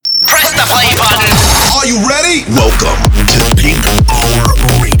play button. Are you ready? Welcome to Peakhour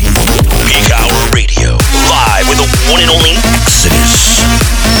Radio. Peakhour Radio. Live with the one and only Exodus.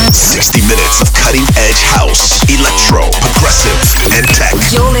 60 minutes of cutting-edge house, electro, progressive, and tech.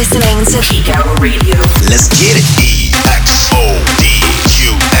 You're listening to Peakhour Radio. Let's get it.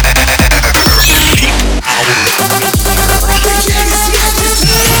 EXODU.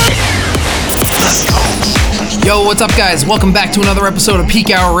 Let's go. Yo, what's up, guys? Welcome back to another episode of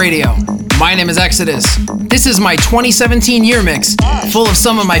Peakhour Radio. My name is Exodus. This is my 2017 year mix, full of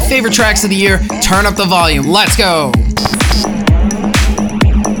some of my favorite tracks of the year. Turn up the volume. Let's go.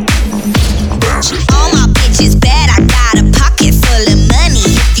 All my bitches bad, I got a pocket full of money.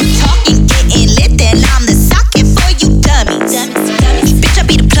 If you talking, getting lit, then I'm the socket for you dummies. Bitch, I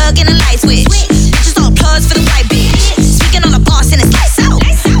be the plug in the light switch. Bitches all plugs for the white bitch. Speaking on the boss and it's lights out.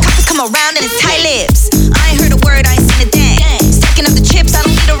 Coppers come around and it's tight lips. I ain't heard a word, I ain't seen a thing. Stacking up the chips, I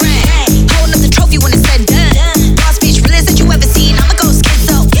don't need a ring. Holding up the trophy when it's said done. Boss bitch, realest that you ever seen. I'ma go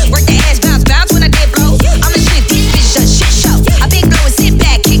schizo. Work the ass, bounce when I did blow. I'm the shit, this bitch just shit show. I big blow and sit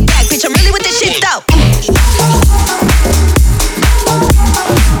back, kick back, bitch, I'm really with this shit though.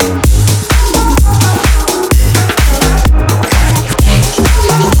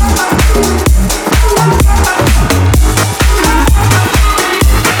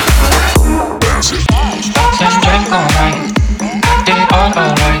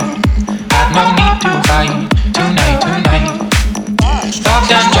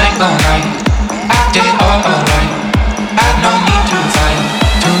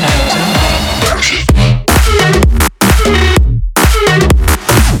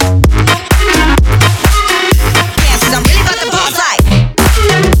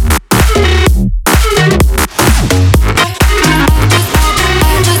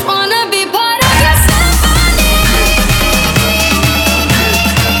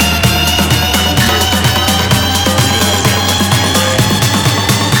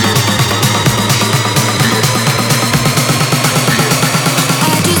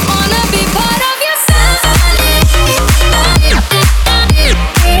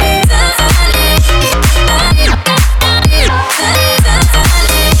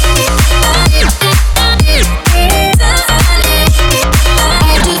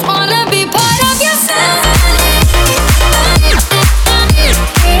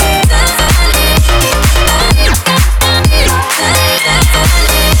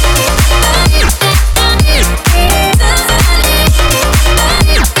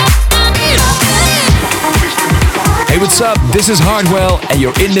 What's up? This is Hardwell, and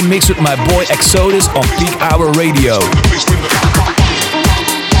you're in the mix with my boy Exodus on Peakhour Radio.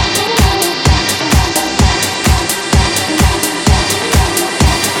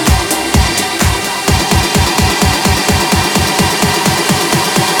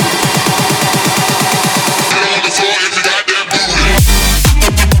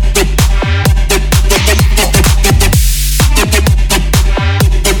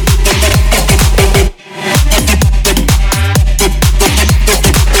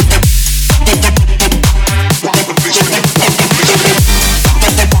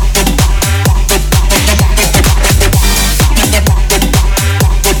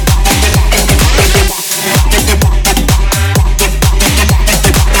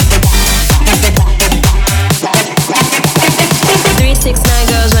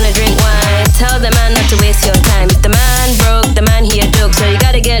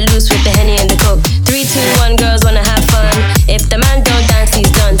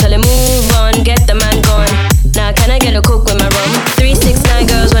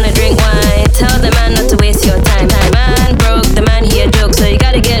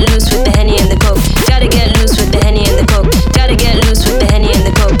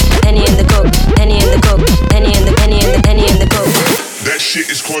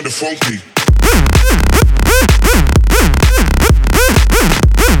 Funky.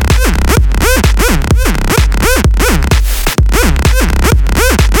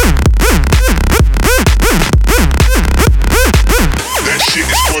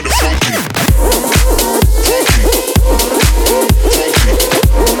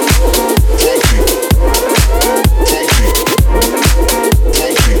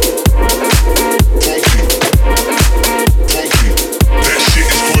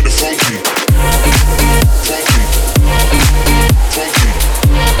 Funky.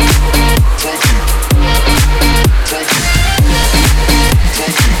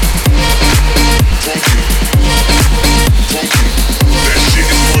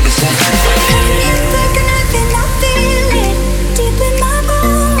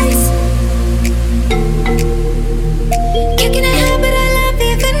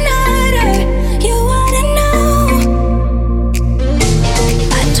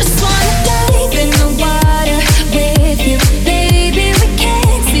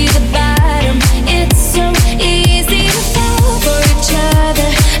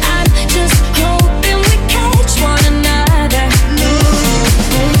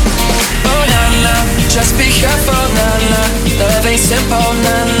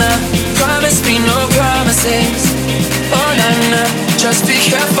 just be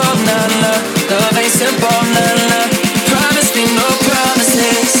careful, nah, nah. Love ain't simple, nah, nah. Promise me no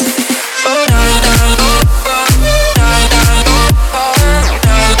promises. Oh, nah, nah, nah.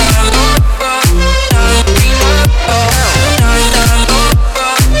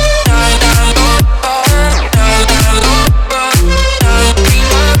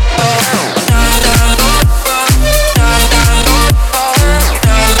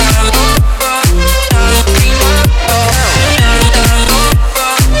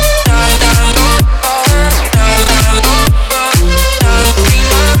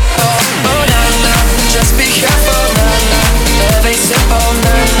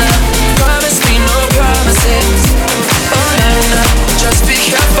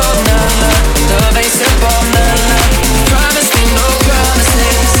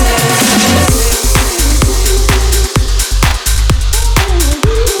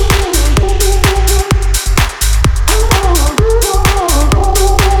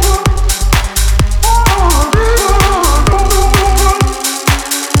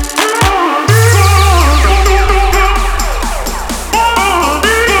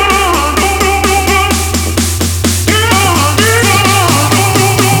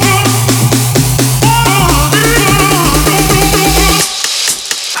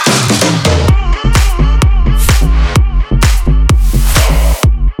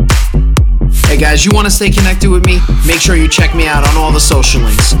 Guys, you want to stay connected with me? Make sure you check me out on all the social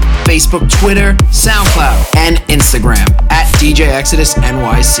links. Facebook, Twitter, SoundCloud, and Instagram at DJ Exodus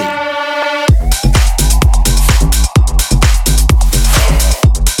NYC.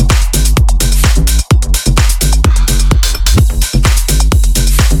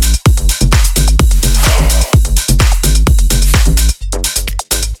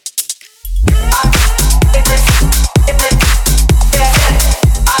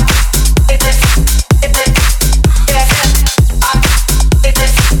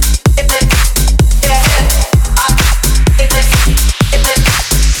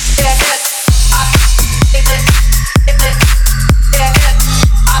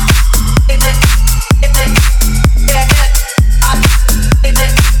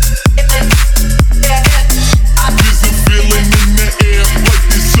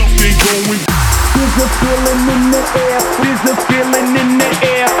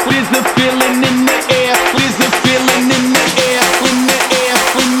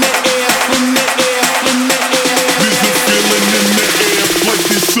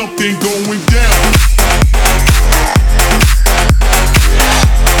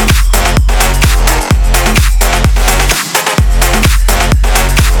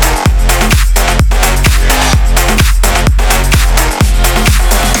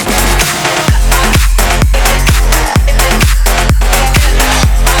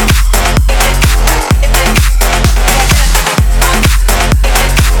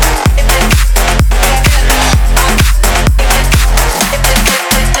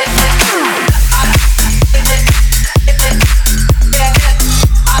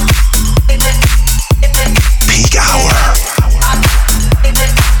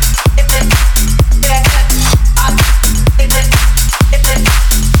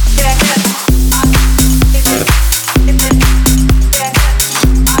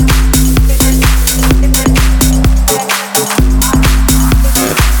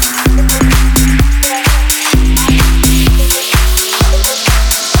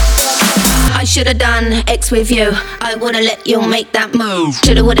 Should've done X with you, I would've let you make that move.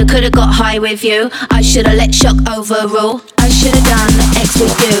 Shoulda, woulda, coulda got high with you, I shoulda let shock overrule. I should've done X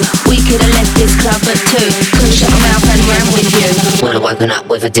with you, we could've left this club at 2. Could've shut my mouth and ran with you, would've woken up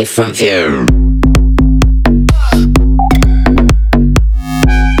with a different view.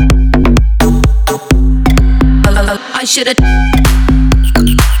 I should've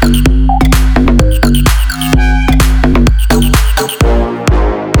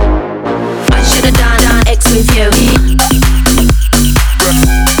with you.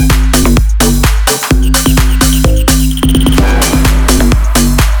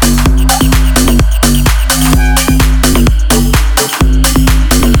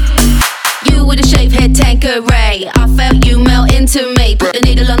 You with a shaved head Tanqueray, I felt you melt into me. Put the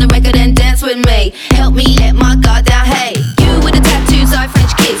needle on the record and dance with me. Help me let my guard down, hey. You with the tattoos, I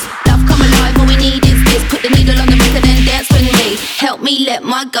French kiss. Love come alive, all we need is this. Put the needle on the record and dance with me. Help me let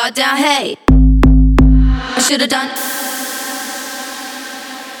my guard down, hey. I should've done.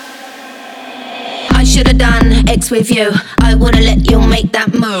 I I should've done X with you. I would've let you make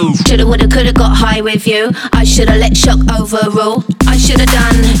that move. Shoulda, woulda, coulda got high with you. I shoulda let shock overrule. I shoulda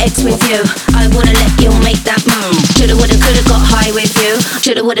done X with you. I would've let you make that move. Shoulda, woulda, coulda got high with you.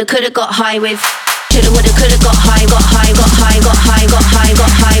 Shoulda, woulda, coulda got high with. Shoulda, woulda, coulda got high, got high, got high, got high, got high, got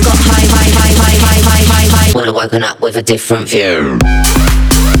high, got high, high, high, high, high, high, high, high. Would've woken up with a different view.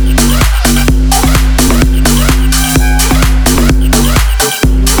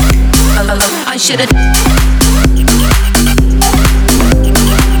 I should've.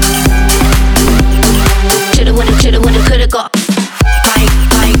 Shoulda, woulda, coulda got high,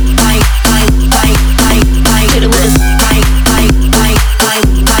 high, high, high, high, high, high. Shoulda, woulda, high, high, high, high,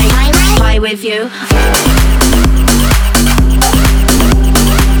 high, high with you.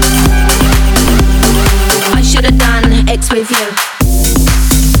 I should've done X with you.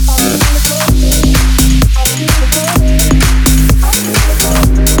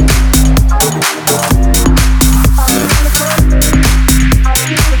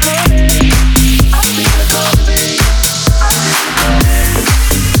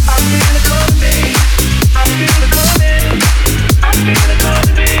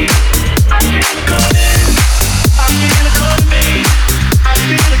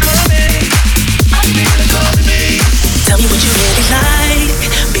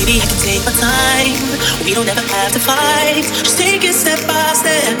 We don't ever have to fight. Just take it step by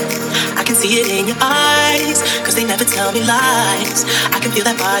step. I can see it in your eyes, cause they never tell me lies. I can feel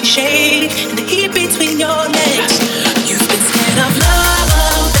that body shake and the heat between your legs. You've been scared of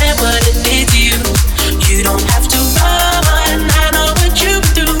love and what it did to you. You don't have to run, I know what you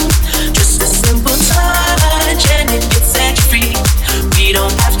do. Just a simple touch and it can set you free. We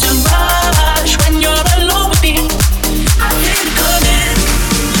don't have to rush when you're alone with me. I feel it coming,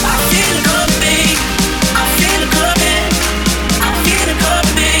 I feel it coming, babe. I feel it coming, I feel it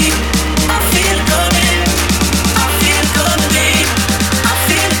coming, babe. I feel it coming, I feel it coming, babe. I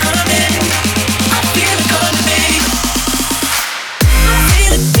feel it coming, I feel it coming, babe. I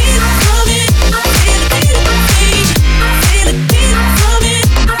feel it coming, I feel it coming, babe. I feel it coming,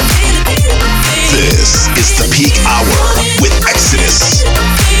 I feel it coming. This is the Peak Hour with Exodus.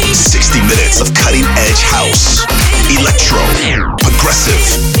 60 minutes of cutting edge house, electro, progressive,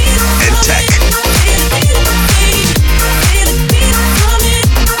 and tech.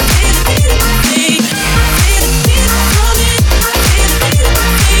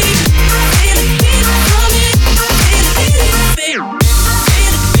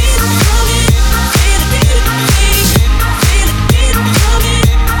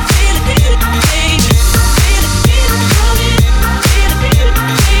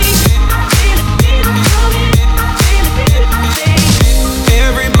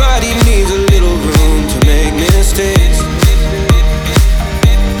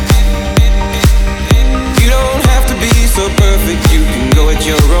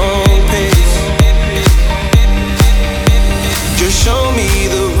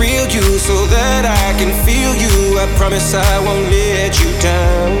 Promise I won't let you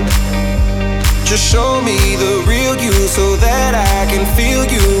down. Just show me the real you so that I can feel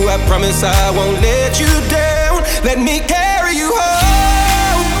you. I promise I won't let you down. Let me carry you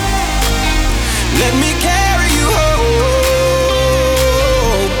home. Let me carry you home.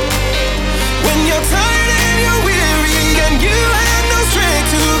 When you're tired and you're weary and you have no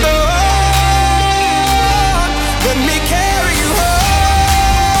strength to go on, let me carry you home.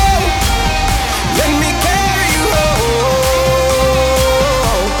 Let me carry you home.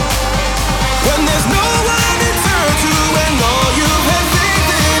 When there's no one to turn to and all you've had faith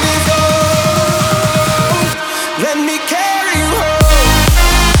in is home, let me carry you home.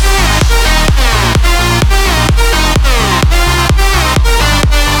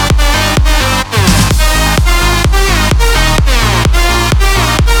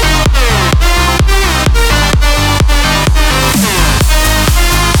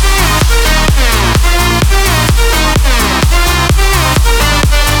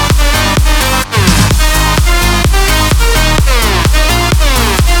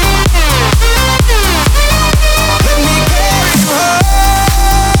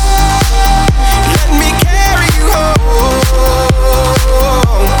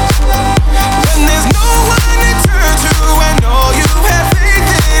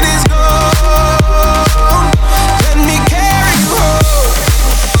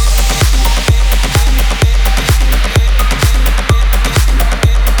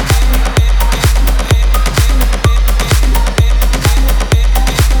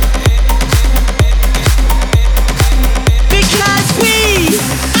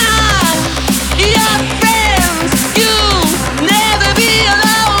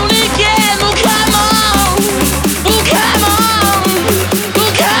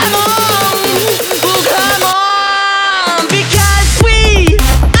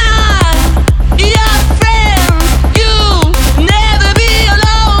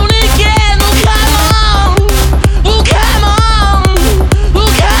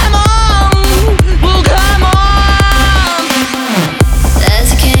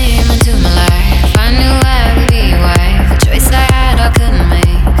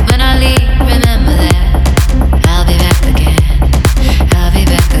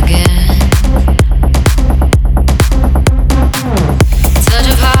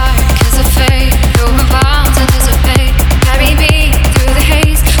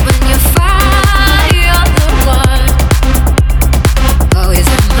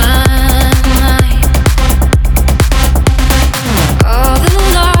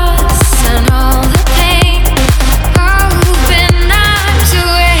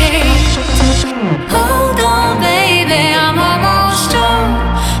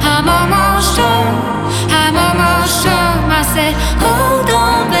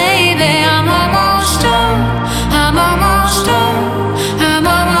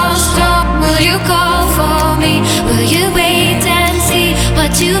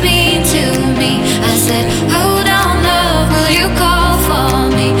 you mean to me. I said, hold on, love, will you call for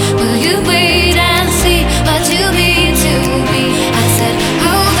me? Will you wait and see what you mean to me? I said,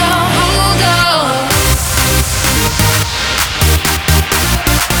 hold on, hold on.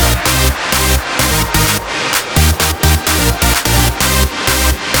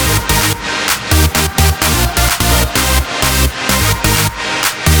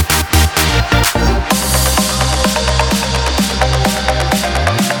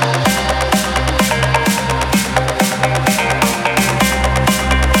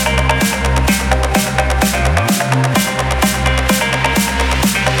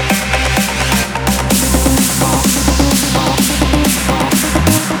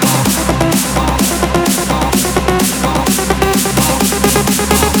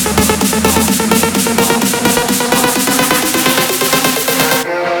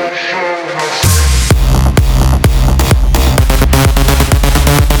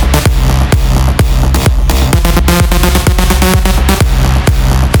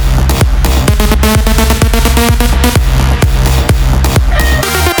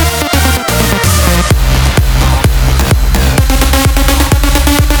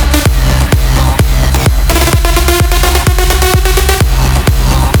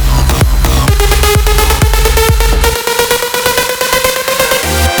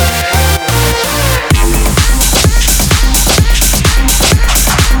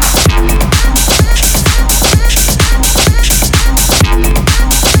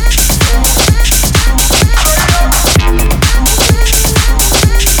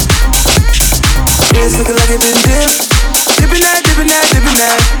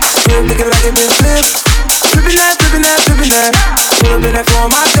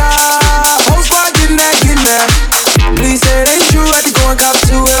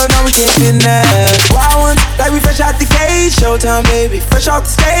 Showtime, baby, fresh off the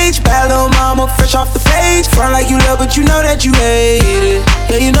stage. Bad little mama, fresh off the page. Front like you love, but you know that you hate it.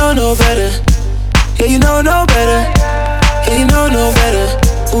 Yeah, you know no better. Yeah, you know no better. Yeah, you know no better.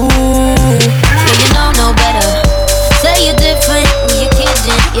 Ooh. Yeah, you know no better. Say you're different, when you're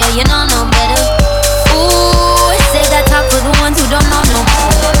kidding. Yeah, you know no better. Ooh, say that talk for the ones who don't know no better.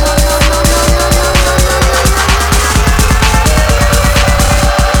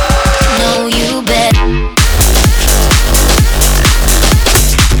 No, you bet.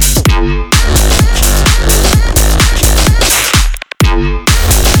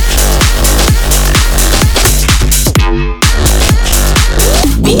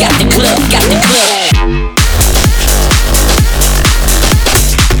 We got the club, got the club.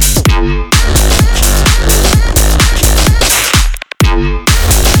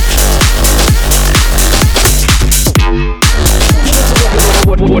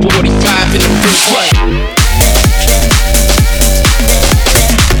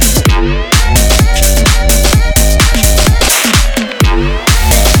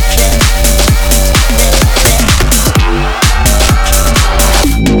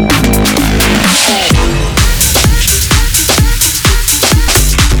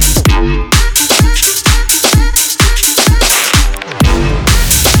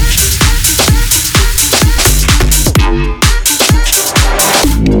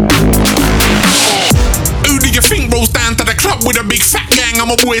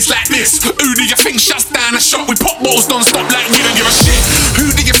 Always like this. Who do you think shuts down a shop? We pop bottles non-stop like we don't give a shit. Who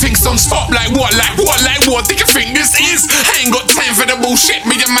do you think's on stop? Like what? Like what? Like what do you think this is? I ain't got time for the bullshit.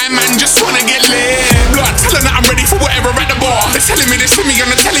 Me and my man just wanna get lit. Blood, tell them that I'm ready for whatever at the bar. They're telling me they see me on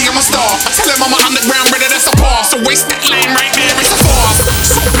the telly, I'm a star. I tell them I'm an underground brother, that's a pass. So waste that lane right there, it's a farce.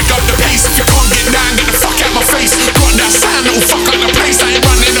 So pick up the pace. If you can't get down, get the fuck out my face. Got that sound that'll fuck up the place. I ain't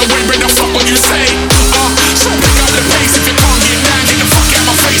running away, brother, fuck what you say. So pick up the pace. If you can't get down, get the fuck out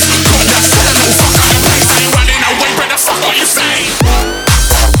my face. Got that sound that'll fuck up the place. I ain't running away, brother, fuck what you say.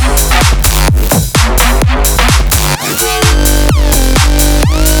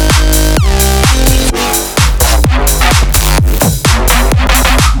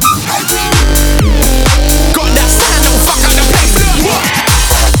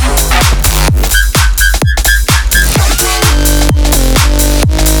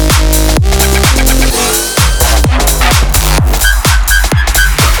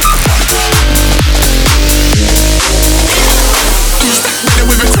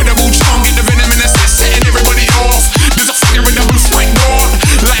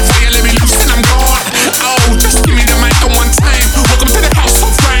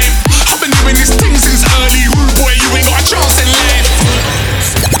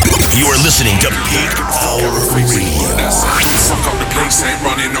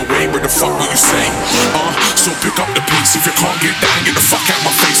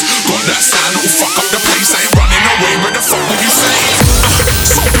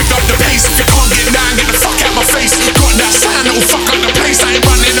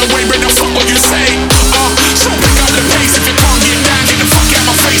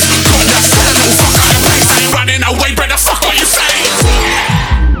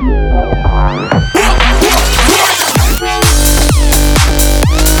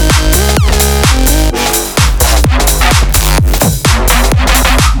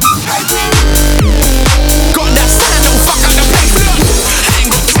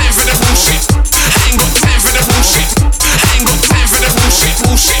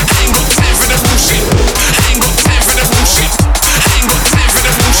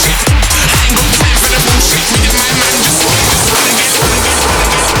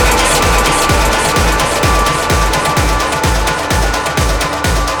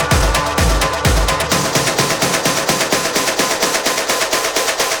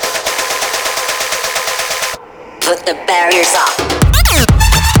 put the barriers up.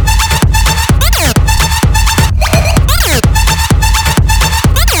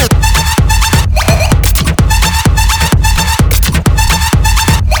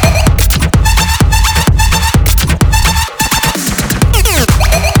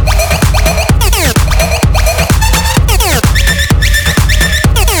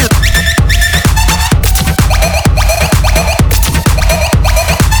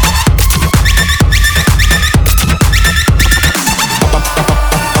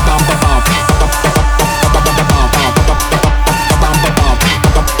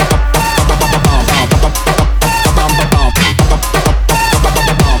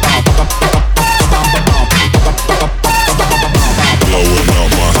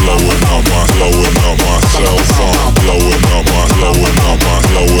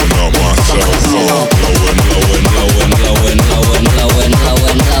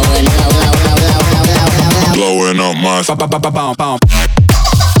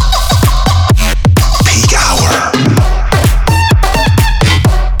 Peak Hour.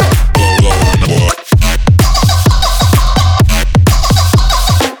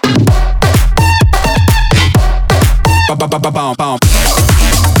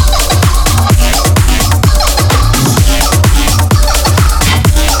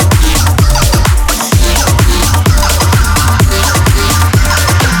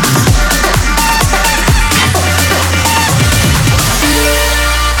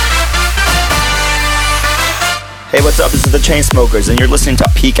 Hey, what's up? This is the Chainsmokers, and you're listening to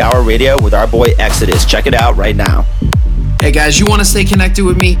Peak Hour Radio with our boy Exodus. Check it out right now. Hey guys, you want to stay connected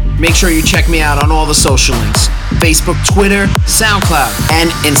with me? Make sure you check me out on all the social links. Facebook, Twitter, SoundCloud, and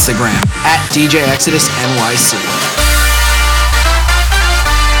Instagram at DJ Exodus NYC.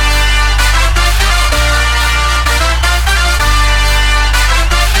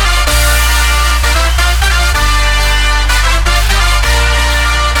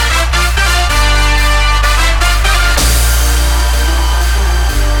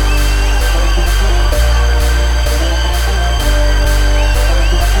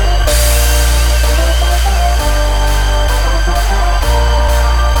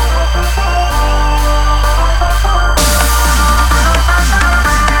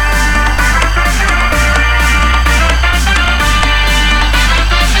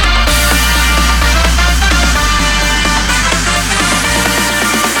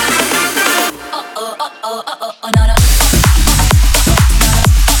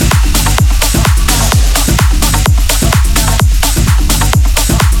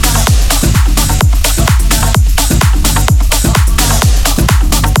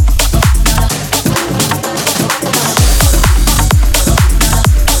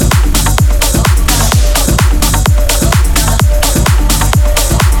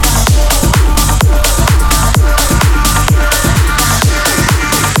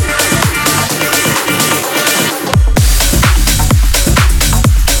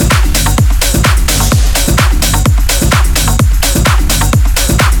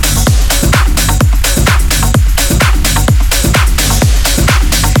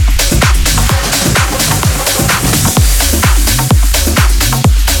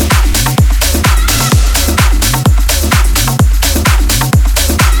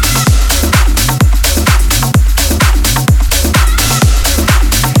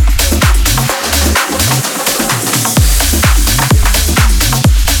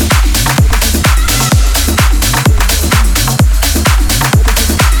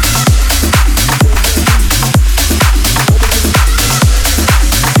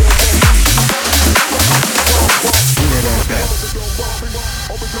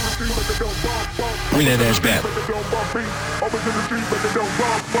 Bring that ass back.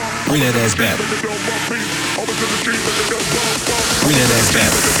 Bring that ass back. Bring that ass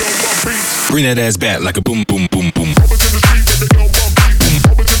back. Bring that ass back like a boom, boom, boom, boom.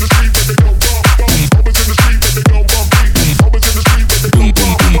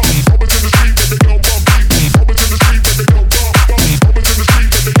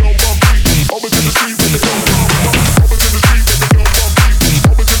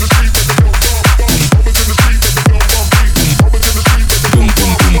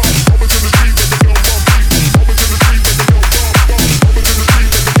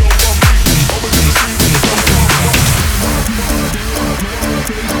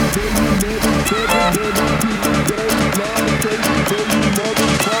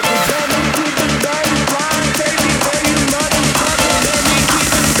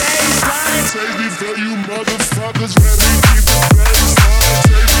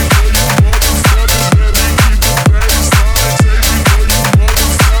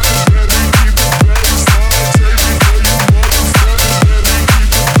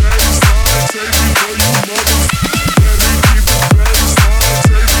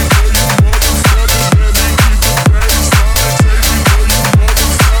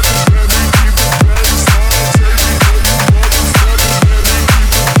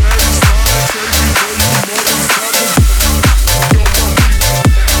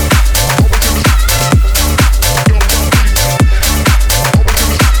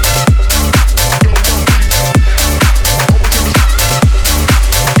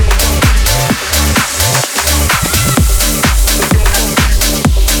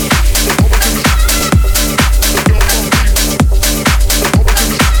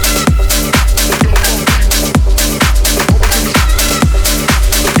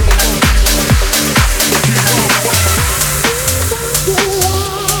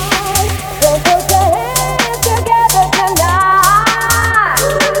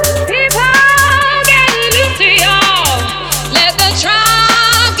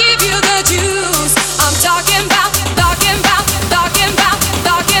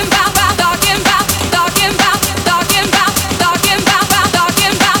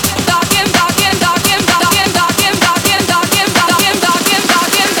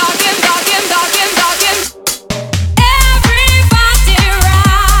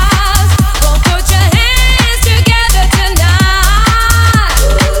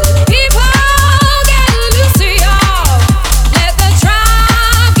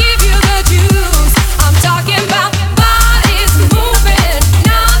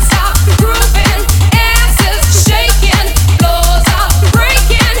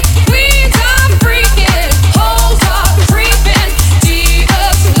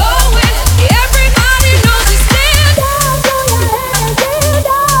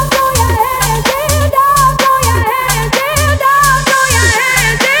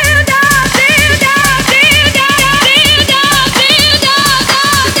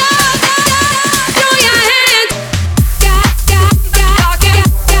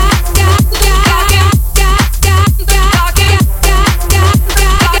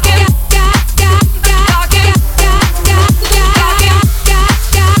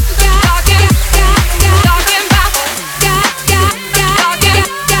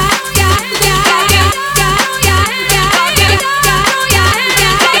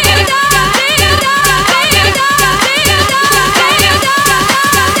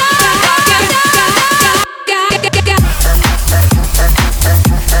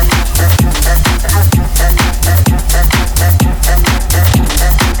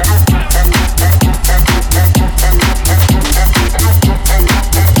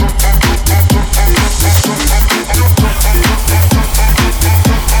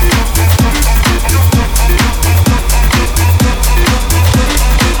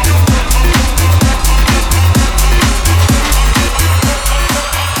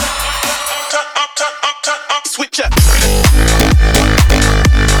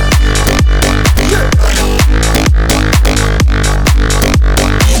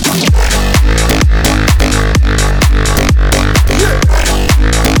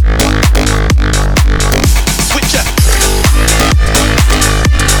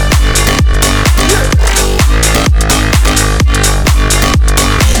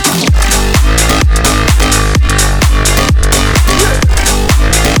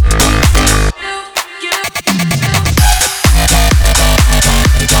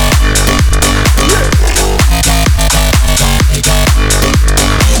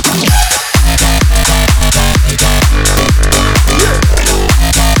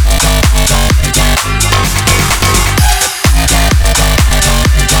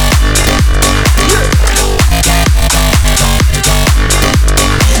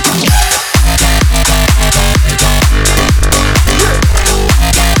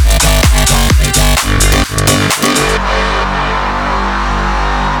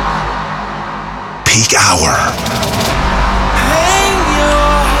 Hour. Hang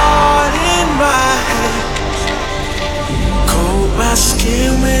your heart in my hand. Coat my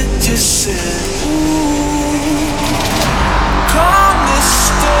skin with your scent. Calm this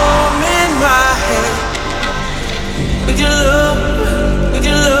storm in my head. With your love, with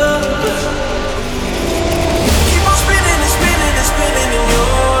your love. Keep on spinning and spinning and spinning in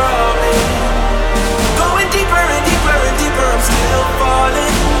your orbit. Going deeper and deeper and deeper, I'm still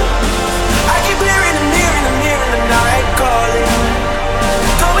falling. I keep hearing and hearing and hearing the night calling.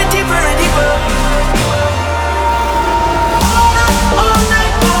 Going deeper and deeper. All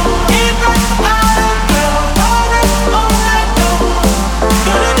night long, deeper out of girl. All night long,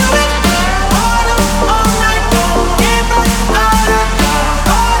 gonna do it. All night long, deeper out of girl.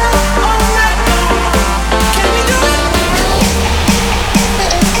 All night long, can we do it?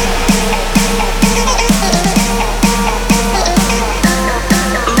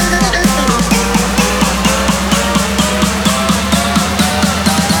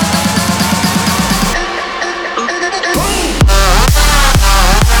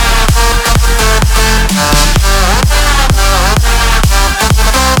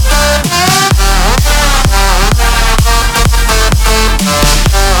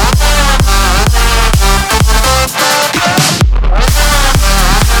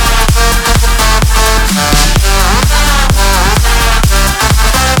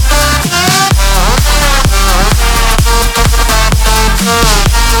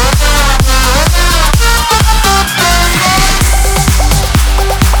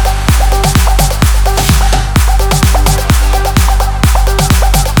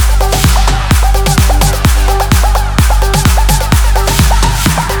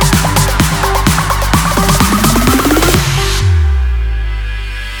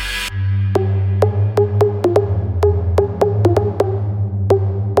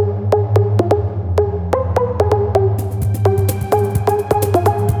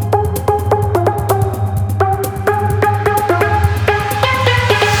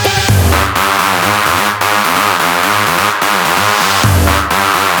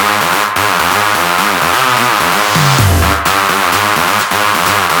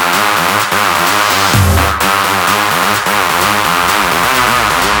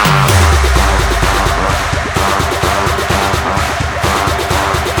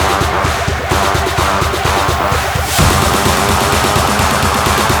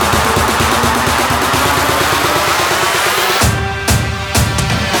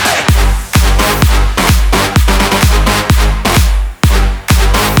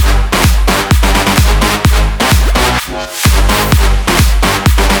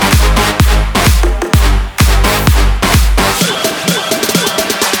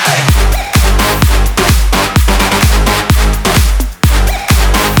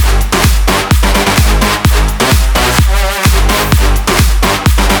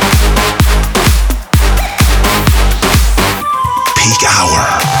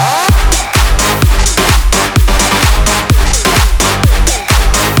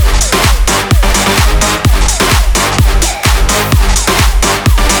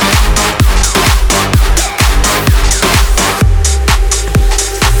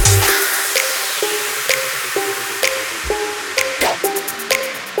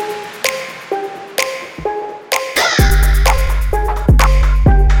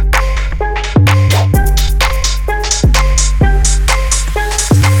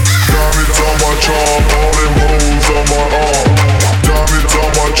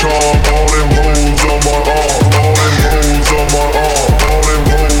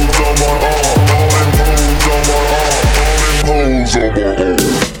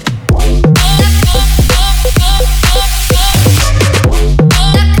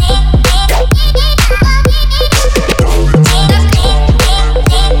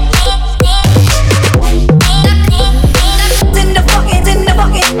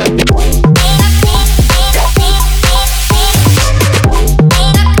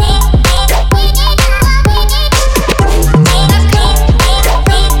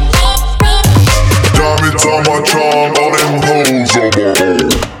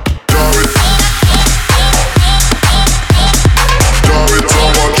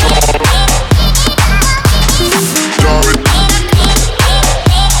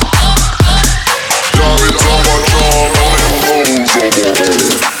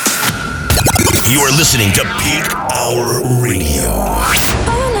 You are listening to Peakhour Radio.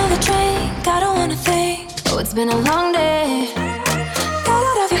 Oh, another drink, I don't wanna think. Oh, it's been a long day. Got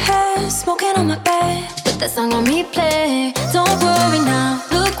out of your head, smoking on my bed. Put that song on replay. Don't worry now,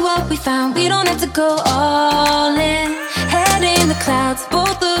 look what we found. We don't have to go all in. Head in the clouds,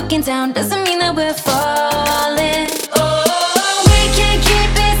 both looking down, doesn't mean that we're falling. Oh, we can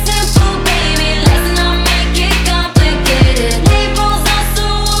keep it simple, baby. Let's not make it complicated. Labels are so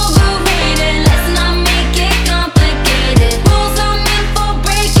overrated. Let's not make it complicated. Rules are meant for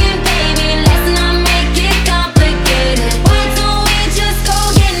breaking, baby. Let's not make it complicated. Why don't we just go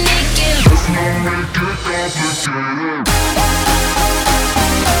get naked? Let's not make it complicated.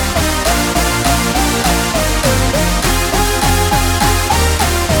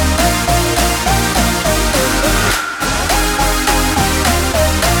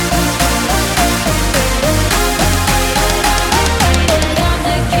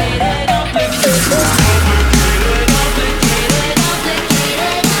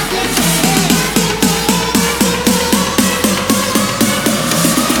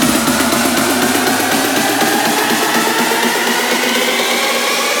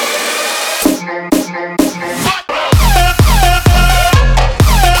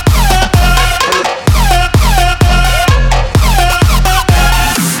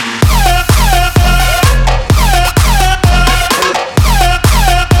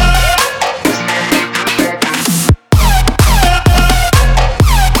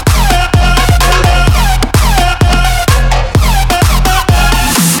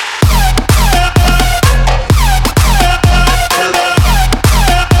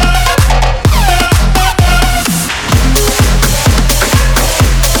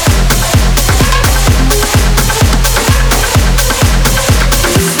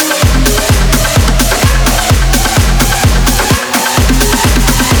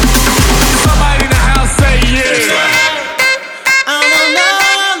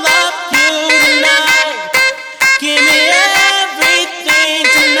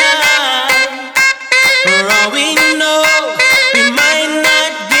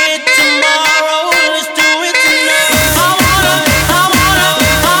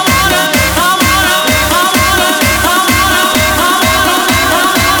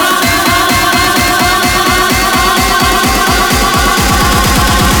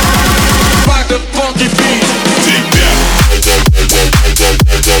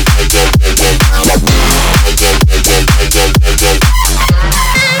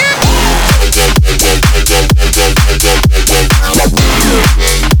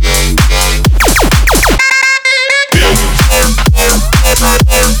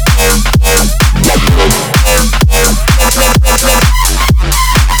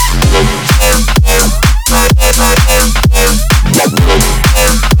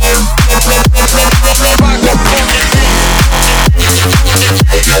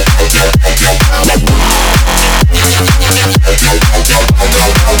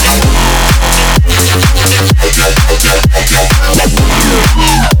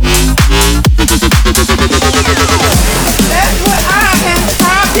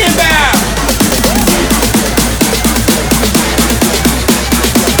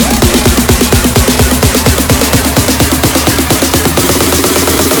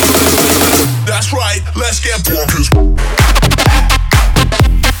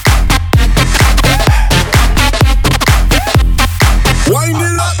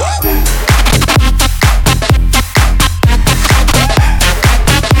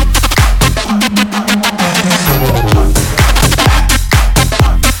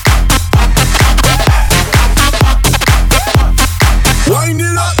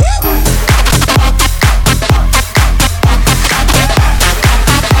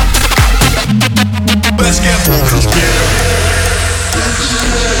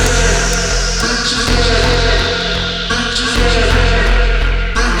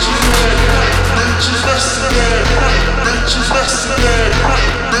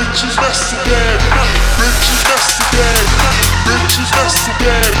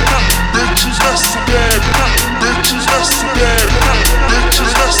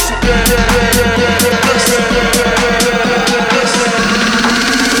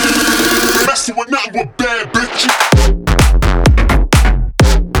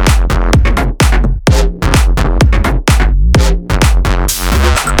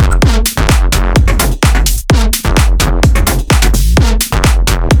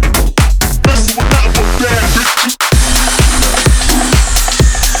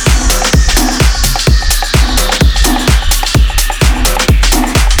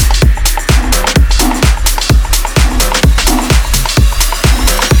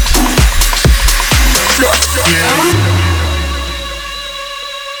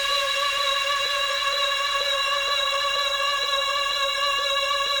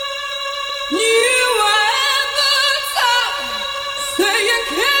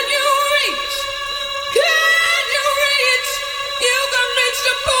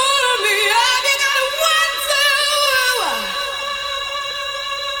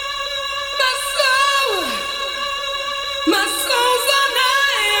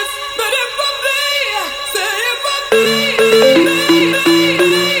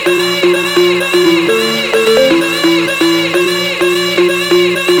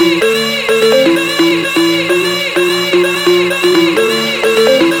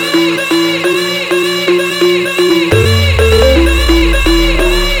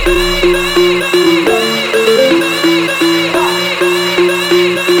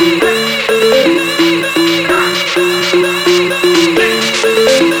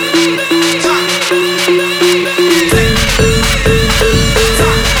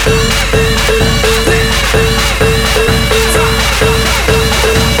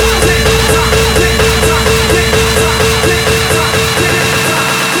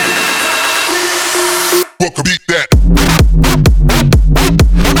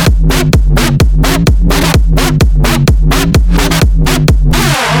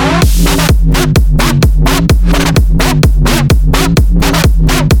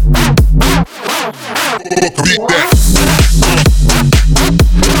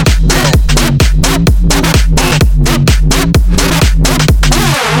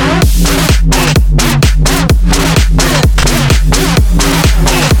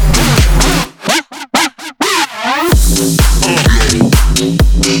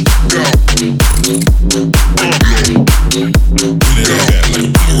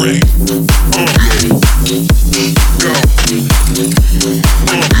 boomerang. Go.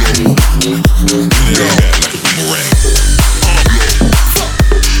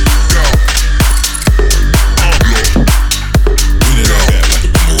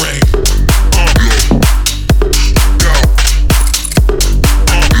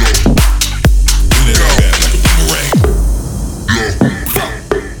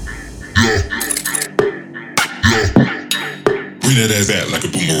 Bring that back like a boomerang. Bring that ass back like a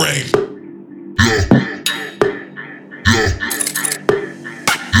boomerang.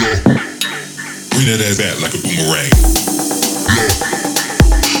 Bring that ass back like a boomerang.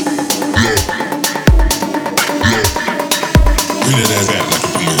 Bring that ass back like a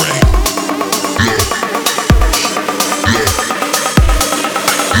boomerang.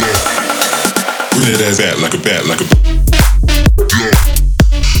 Bring that ass back like a bat, like a.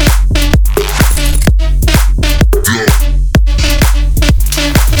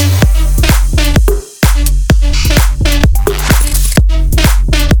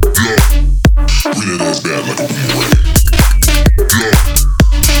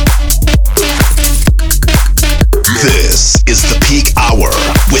 This is the Peak Hour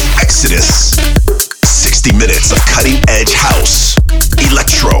with Exodus. 60 minutes of cutting-edge house,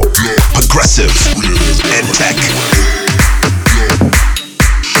 electro, progressive, and tech.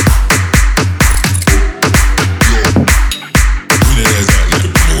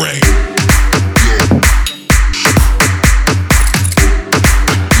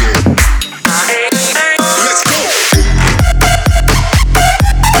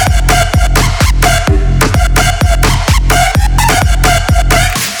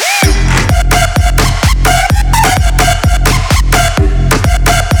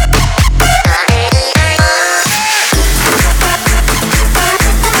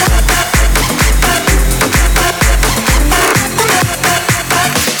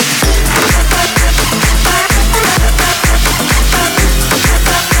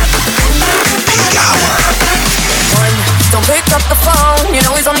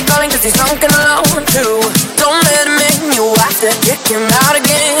 He's drunk and alone too. Don't let him in, you have to kick him out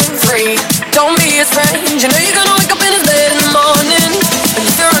again. 3, don't be his friend. You know you're gonna wake up in his bed in the morning. And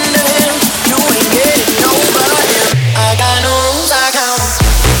if you're under him, you ain't getting over him. I got no rules, I count.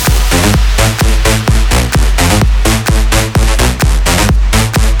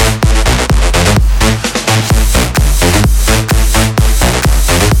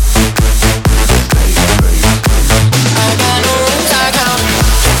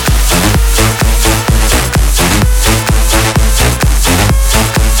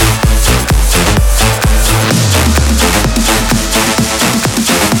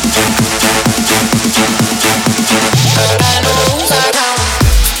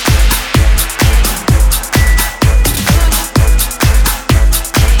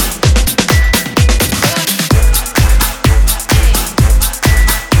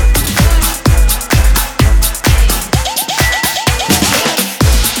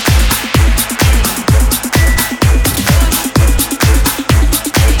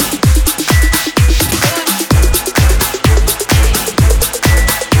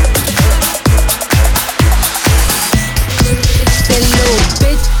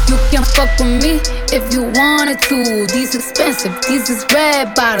 These expensive, these is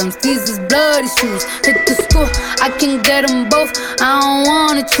red bottoms, these is bloody shoes. Hit the school, I can get them both, I don't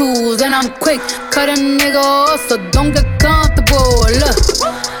wanna choose. And I'm quick, cut a nigga off, so don't get comfortable. Look,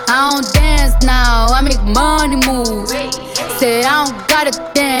 I don't dance now, I make money move. Say I don't gotta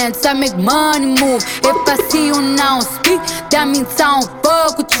dance, I make money move. If I see you now speak, that means I don't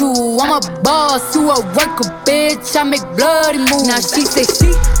fuck with you. I'm a boss, you a worker, bitch, I make bloody moves. Now she say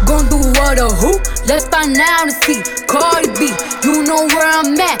she gon' do what or who? Let's find out and see. Cardi B, you know where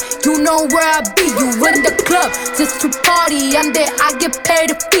I'm at, you know where I be. You in the club just to party, I'm there, I get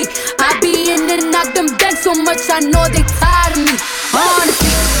paid a fee. I be in and out them banks so much, I know they tired of me. Honestly,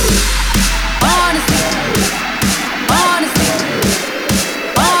 honestly, honestly,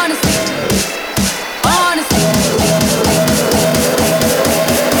 honestly, honestly.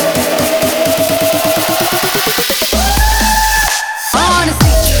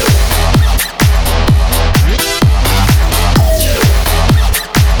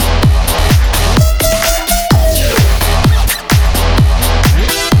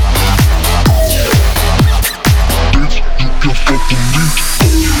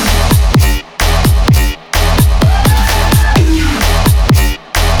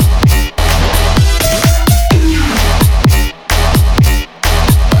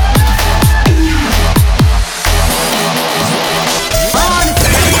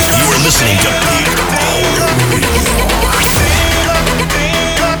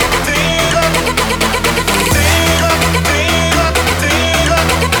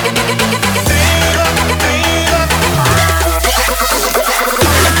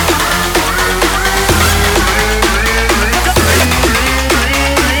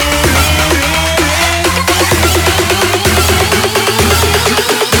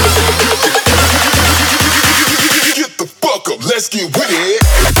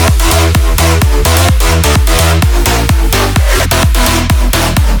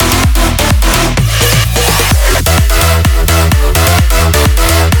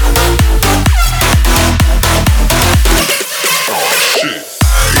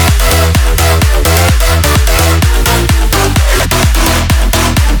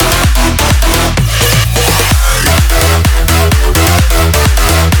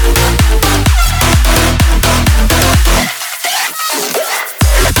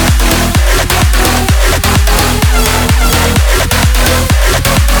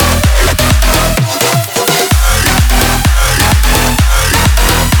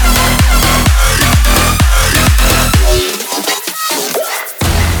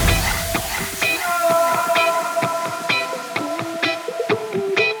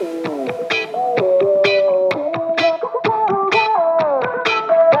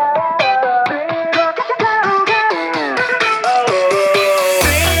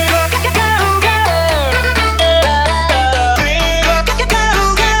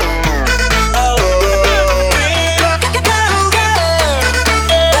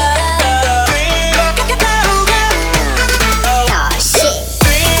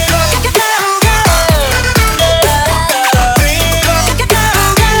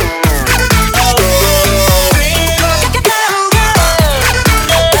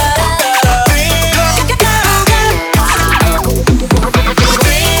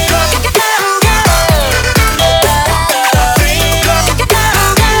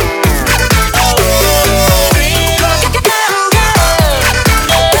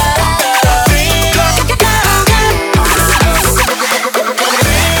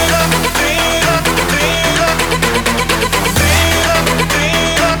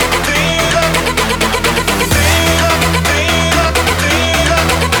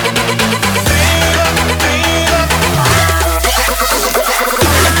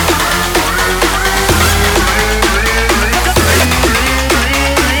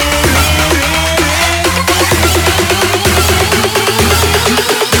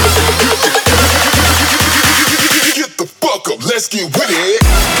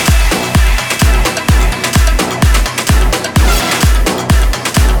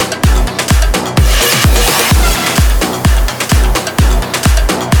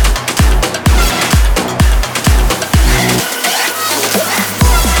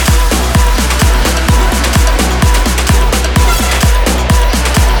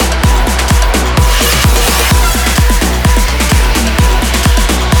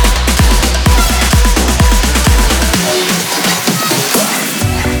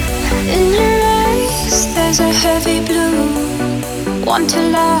 to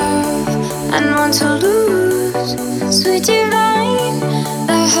love and want to lose. Sweet divine,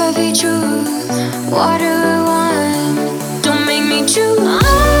 the heavy truth. What do I want? Don't make me choose. I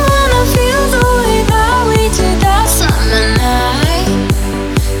wanna feel the way that we did that summer night.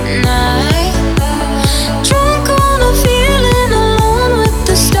 Drunk on a feeling, alone with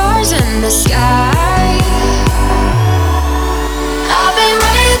the stars in the sky. I've been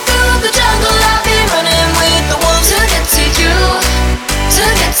running through the jungle, I've been running with the wolves to get to you, to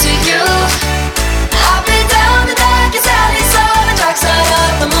get to you. I've been down the darkest alley, saw the dark side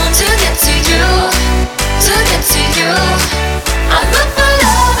of the moon to get to you, to get to you. I look for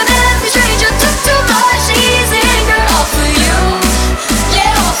love and every stranger took too much, easy anger, all for you,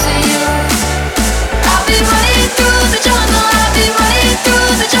 yeah, all for you. I've been running through the jungle, I've been running through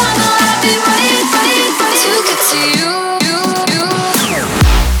the jungle, I've been running to get to you.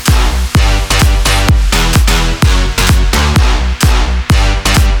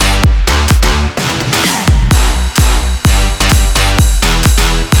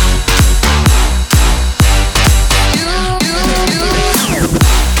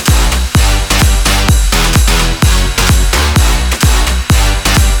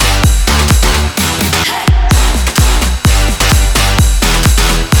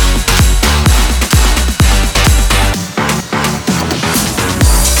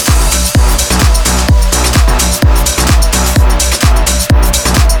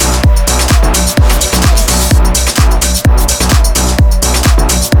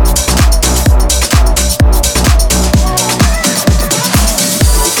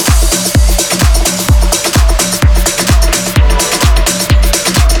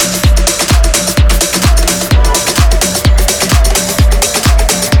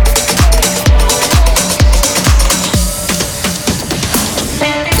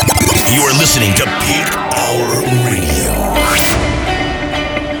 Listening to Peakhour Radio.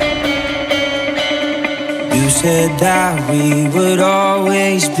 You said that we would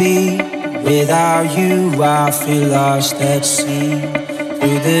always be. Without you, I feel lost at sea.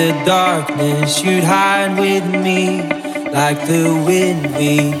 Through the darkness, you'd hide with me. Like the wind,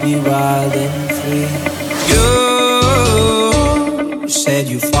 we'd be wild and free. You said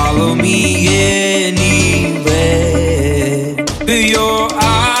you'd follow me anywhere. But your eyes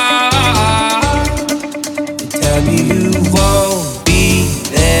tell me you won't be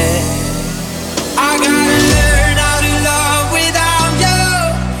there. I gotta learn how to love without you.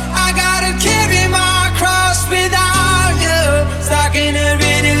 I gotta carry my cross without you. Stuck in a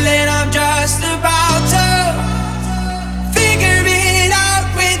riddle and I'm just about to figure it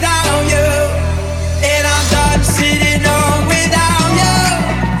out without you. And I'm done sitting on without you.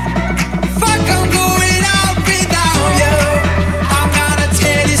 Fuck, I'm going out without you. I'm gonna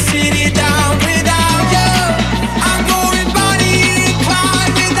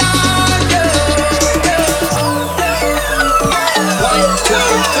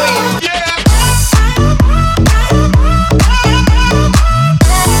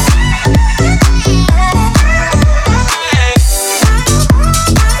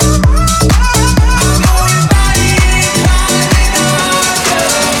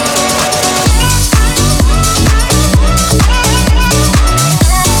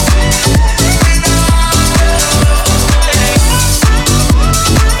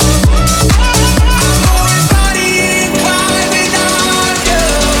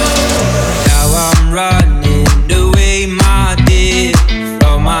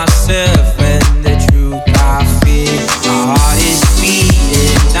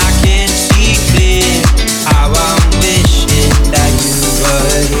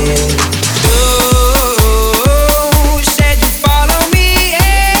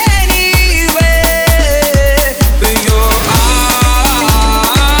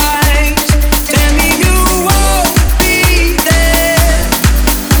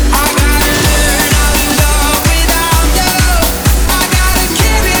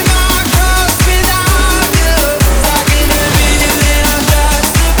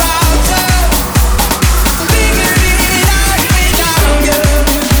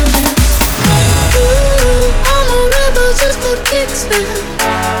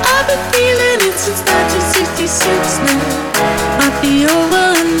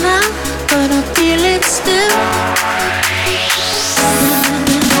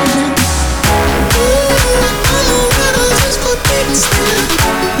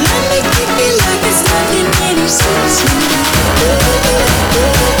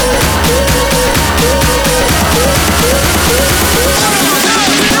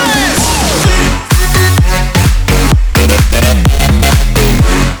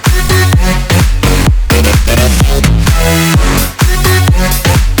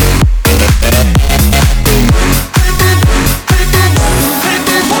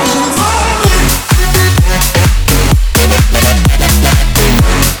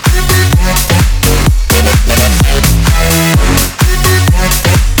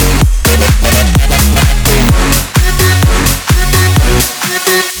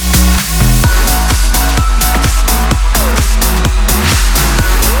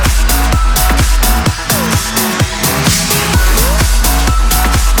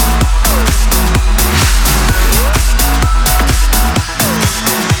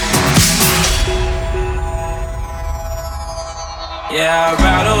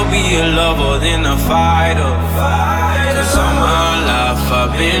lover than a fighter. Cause all my life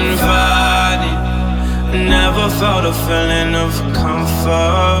I've been fighting. Never felt a feeling of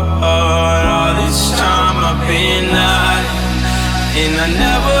comfort. All this time I've been hiding, and I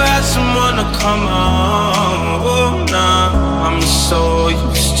never had someone to come on. Oh, nah, I'm so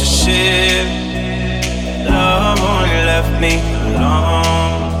used to shit. Love only left me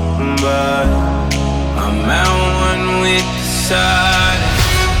alone, but I'm at one with the side.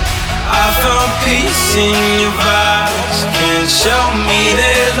 I found peace in your vibes. Can't show me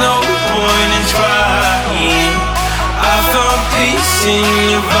there's no point in trying. I found peace in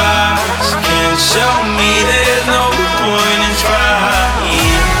your vibes. Can't show me there's no point in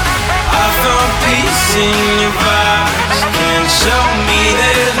trying. I found peace in your vibes. Can't show me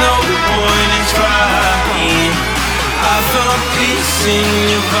there's no point in trying. I found peace in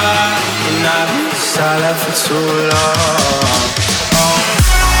your vibe, and I've been silent for too long.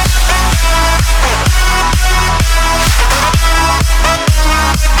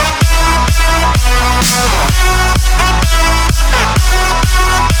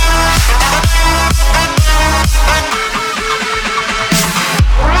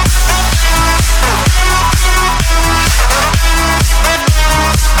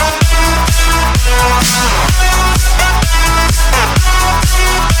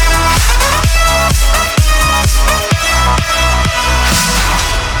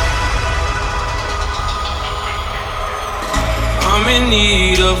 I'm in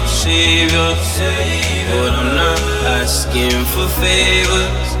need of a savior, but I'm not asking for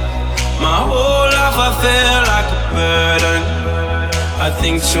favors. My whole life I feel like a burden. I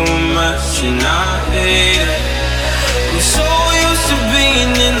think too much and I hate it. I'm so used to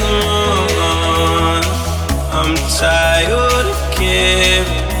being in the wrong. I'm tired of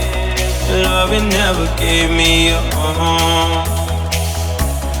caring. Love it never gave me a home.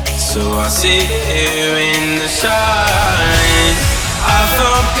 So I sit here in the silence. I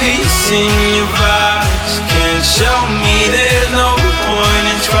found peace in your vibes. Can't show me there's no point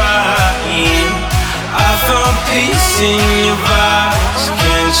in trying. I found peace in your vibes.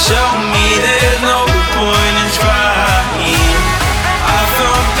 Can't show me there's no point in trying. I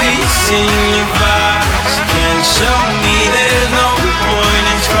found peace in your vibes. Can't show me there's no point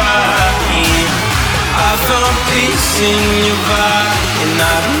in trying. I found peace in your vibe, and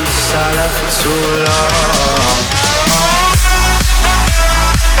I've been silent for too long.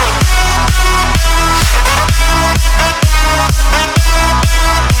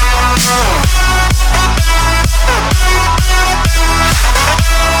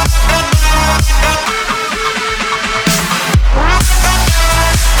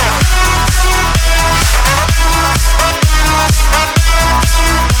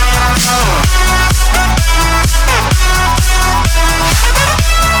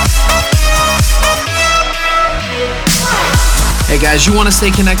 Hey guys, you want to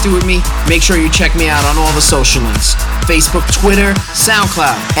stay connected with me? Make sure you check me out on all the social links. Facebook, Twitter,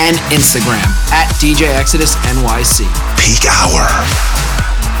 SoundCloud, and Instagram at DJ Exodus NYC. Peak Hour.